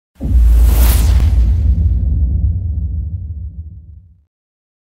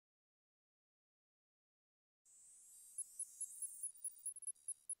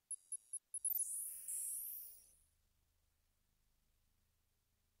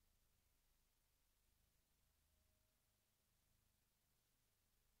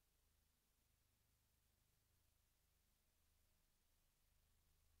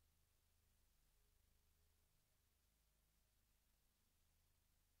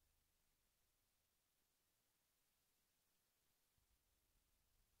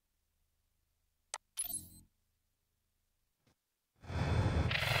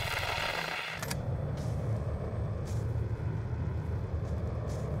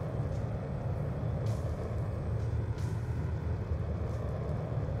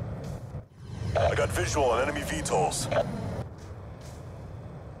Got visual on enemy VTOLs.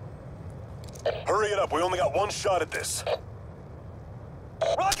 Hurry it up, we only got one shot at this.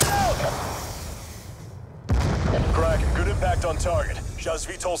 Rocket out! Kraken, good impact on target. Shaz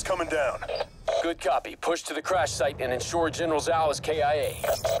VTOL's coming down. Good copy. Push to the crash site and ensure General Zhao is KIA.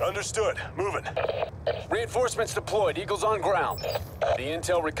 Understood. Moving. Reinforcements deployed. Eagles on ground. The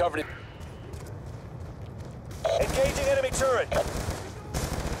intel recovered. Engaging enemy turret.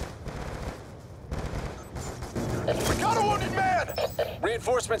 We got a wounded man!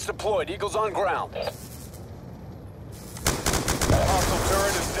 Reinforcements deployed. Eagles on ground. Hostile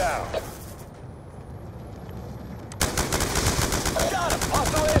turret is down. Got him!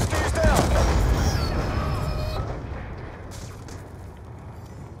 Hostile ASD is down!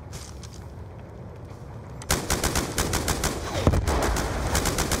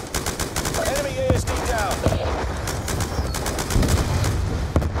 Enemy ASD down.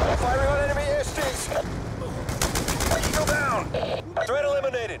 Firing on enemy ASDs. Eagle down. Threat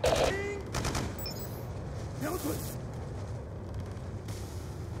eliminated.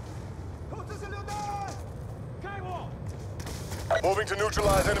 Moving to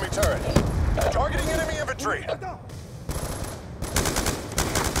neutralize enemy turret. Targeting enemy infantry. Enemy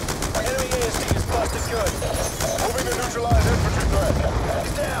ASD is busted good. Moving to neutralize infantry threat.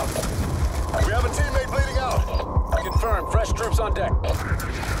 He's down. We have a teammate bleeding out. Confirmed. Fresh troops on deck.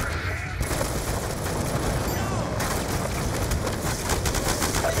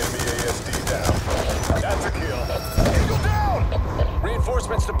 Enemy ASD down. That's a kill. Eagle down!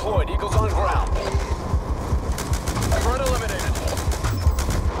 Reinforcements deployed. Eagles on ground. Threat eliminated.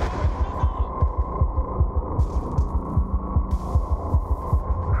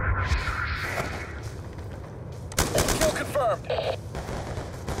 Kill confirmed.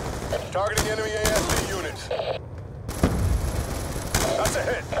 Targeting enemy ASD units. That's a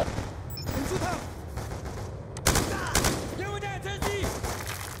hit.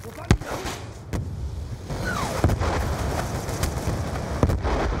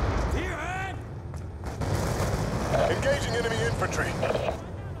 Engaging enemy infantry.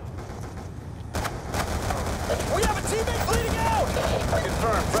 We have a teammate bleeding out!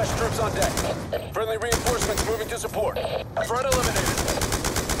 Confirmed. Fresh troops on deck. Friendly reinforcements moving to support. Threat eliminated.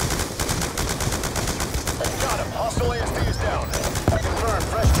 Got him. Hostile ASD is down. Confirmed.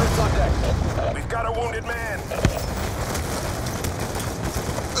 Fresh troops on deck. We've got a wounded man.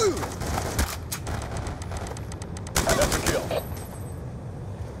 That's a kill.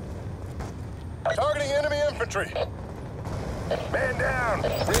 Targeting enemy infantry. Man down.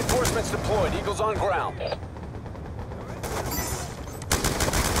 Reinforcements deployed. Eagles on ground. Enemy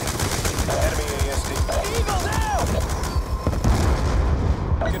ASD. Eagle down!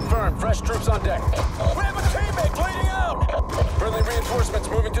 Confirmed. Fresh troops on deck. We have a teammate bleeding out! Friendly reinforcements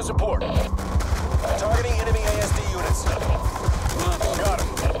moving to support. Targeting enemy ASD units. Got him.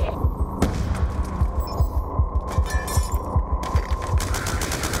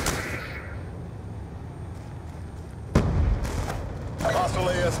 Hostile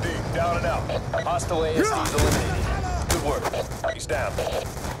ASD, down and out. Hostile ASDs eliminated. Good work. He's down.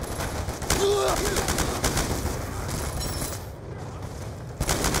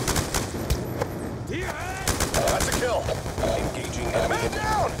 That's a kill. Engaging enemy. Man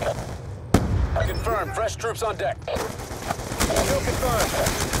down! Confirmed. Fresh troops on deck. Kill confirmed.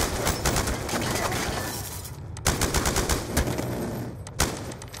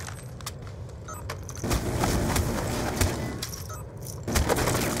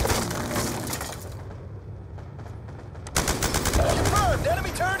 Confirmed.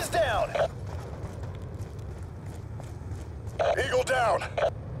 Enemy turret is down. Eagle down.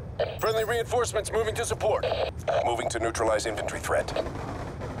 Friendly reinforcements moving to support. Moving to neutralize infantry threat.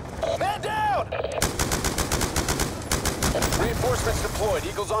 Man down! Reinforcements deployed.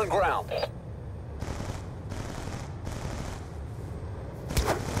 Eagles on ground.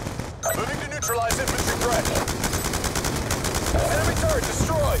 Moving to neutralize infantry threat. Enemy turret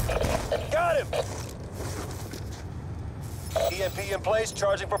destroyed. Got him. EMP in place,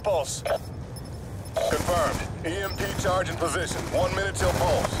 charging for pulse. Confirmed. EMP charge in position. 1 minute till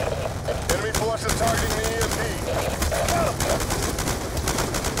pulse. Enemy forces targeting the EMP. Got him.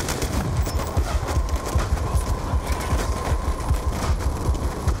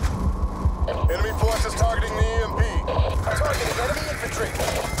 Enemy forces targeting the EMP. Targeting enemy infantry.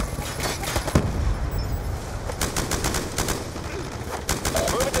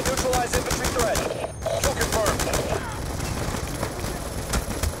 Moving to neutralize infantry threat. Kill confirmed.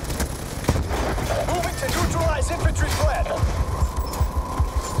 Moving to neutralize infantry threat.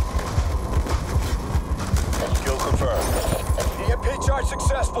 Kill confirmed. Charge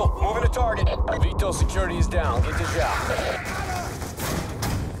successful. Moving to target. Vito security is down. Get to job.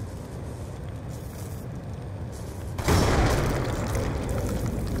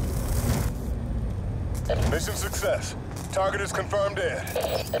 Mission success. Target is confirmed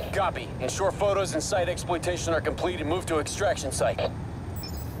dead. Copy. Ensure photos and site exploitation are complete and move to extraction site.